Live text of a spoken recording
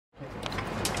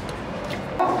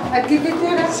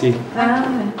Architettura? Sì.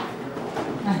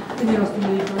 Quindi lo studio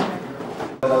di progetto.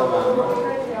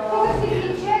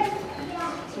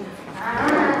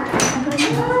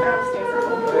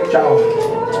 Ciao.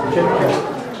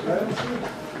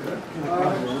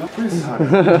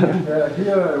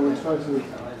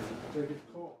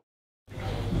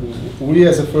 We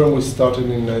as a firm, we started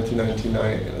in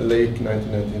 1999, late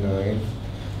 1999,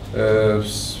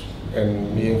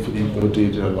 and me and Filippo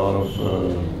did a lot of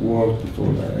work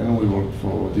before that, and we worked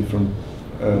for different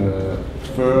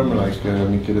firms like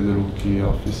Michele De Lucchi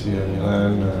office here in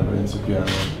Milan, Renzo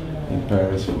Piano in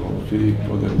Paris, for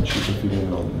Filippo De Lucchi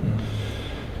in London.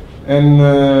 And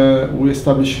we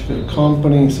established a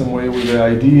company in some way with the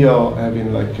idea of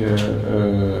having like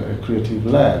a creative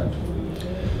lab.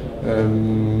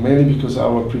 Mainly because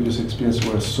our previous experience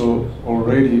were so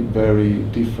already very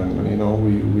different. You know,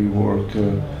 we work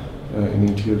in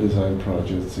interior design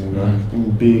projects,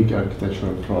 in big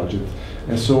architectural projects,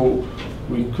 and so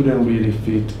we couldn't really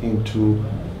fit into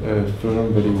a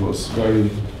firm that it was very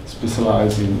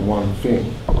specialized in one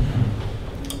thing.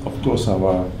 Of course,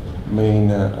 our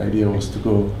main idea was to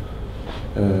go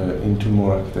into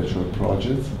more architectural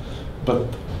projects, but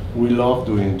we love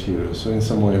doing interiors, so in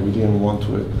some way we didn't want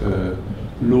to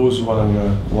lose one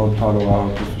part of our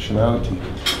professionality.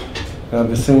 And at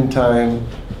the same time,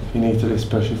 in Italy,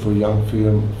 especially for young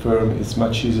firm, it's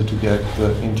much easier to get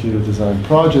interior design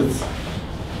projects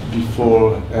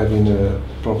before having a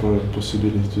proper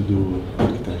possibility to do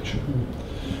architecture.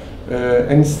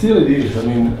 And still it is. I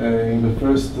mean, in the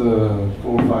first 4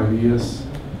 or 5 years,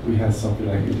 we had something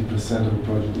like 80% of the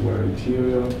project were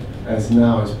interior, as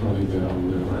now it's probably the other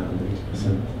way around,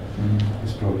 80%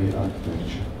 is probably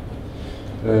architecture.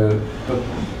 But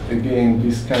again,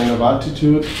 this kind of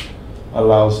attitude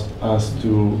allows us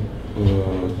to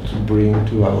bring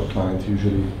to our client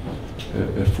usually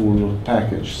a full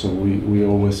package. So we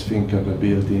always think of a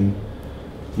building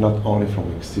not only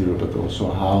from exterior, but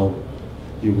also how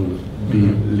it will be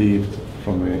lived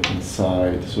from the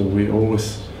inside. So we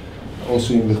always,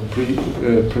 also in the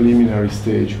preliminary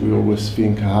stage, we always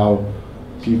think how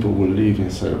people will live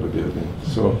inside of a building.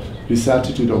 So this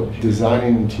attitude of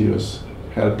designing interiors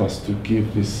help us to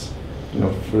give this,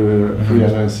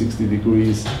 360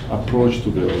 degrees approach to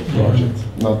the whole project,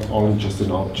 not only just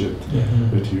an object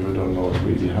that you don't know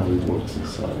really how it works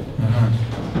inside.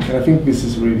 And I think this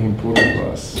is really important for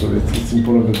us. So it's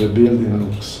important that the building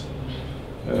looks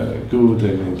good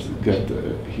and it get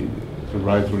the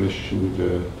right relationship with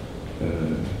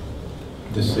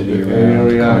the city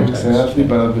area, exactly,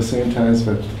 but at the same time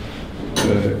that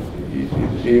it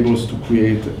able to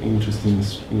create interesting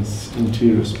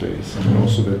interior space, and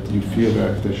also that you feel the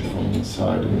architecture from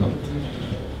inside and not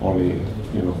only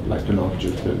like an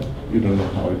object that you don't know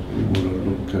how it will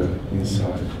look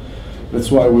inside. That's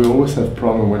why we always have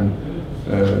problem when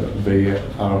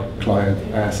our client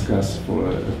asks us for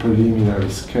a preliminary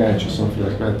sketch or something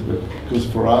like that, but because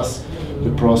for us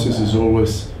the process is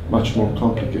always much more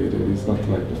complicated. It's not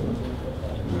like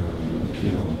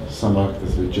some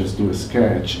architects that just do a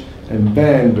sketch and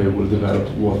then they will develop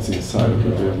what's inside of the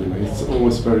building. It's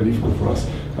always very difficult for us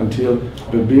until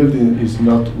the building is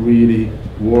not really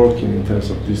working in terms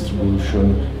of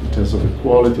distribution, in terms of the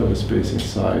quality of the space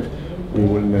inside. We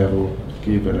will never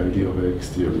give an idea of the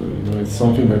exterior. It's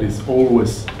something that is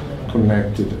always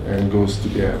connected and goes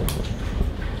together.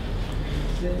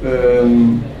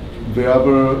 The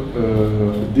other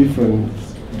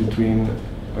difference between,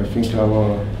 I think,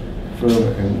 our firm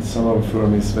and some other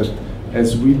firm is that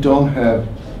as we don't have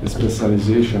a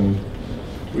specialization,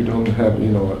 we don't have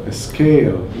a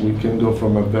scale. We can go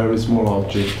from a very small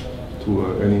object to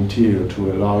an interior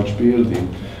to a large building.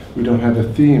 We don't have a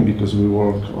theme because we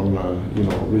work on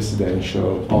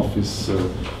residential, office,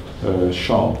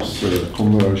 shops,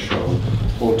 commercial,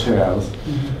 hotels.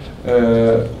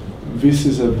 This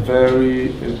is a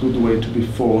very good way to be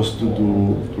forced to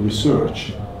do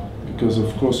research, because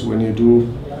of course when you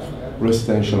do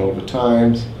residential all the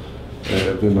time,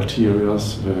 the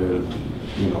materials, the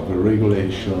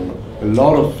regulation, a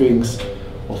lot of things.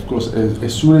 Of course,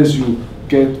 as soon as you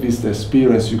get this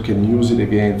experience, you can use it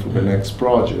again for the next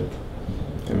project,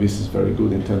 and this is very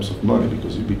good in terms of money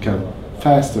because you become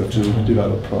faster to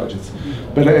develop projects.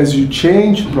 But as you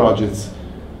change projects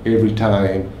every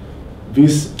time,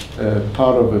 this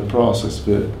part of the process,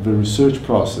 the research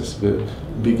process, the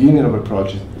beginning of a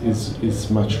project is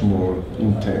much more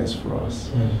intense for us.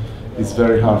 It's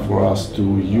very hard for us to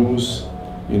use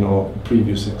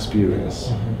previous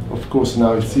experience. Of course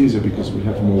now it's easier because we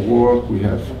have more work, we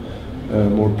have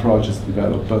more projects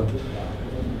developed, but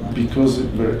because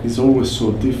it's always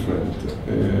so different,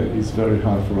 it's very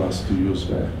hard for us to use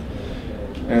that.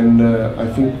 And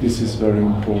I think this is very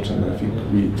important. I think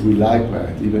we like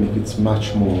that, even if it's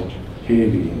much more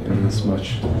heavy and it's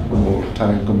much more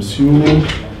time consuming.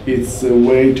 It's a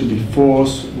way to be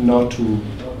forced not to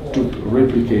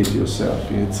replicate yourself.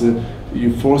 It's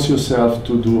you force yourself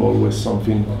to do always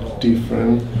something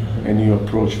different, and you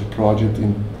approach the project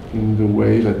in the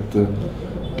way that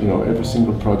you know, every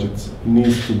single project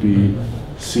needs to be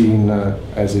seen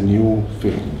as a new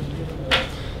thing,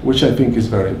 which I think is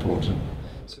very important.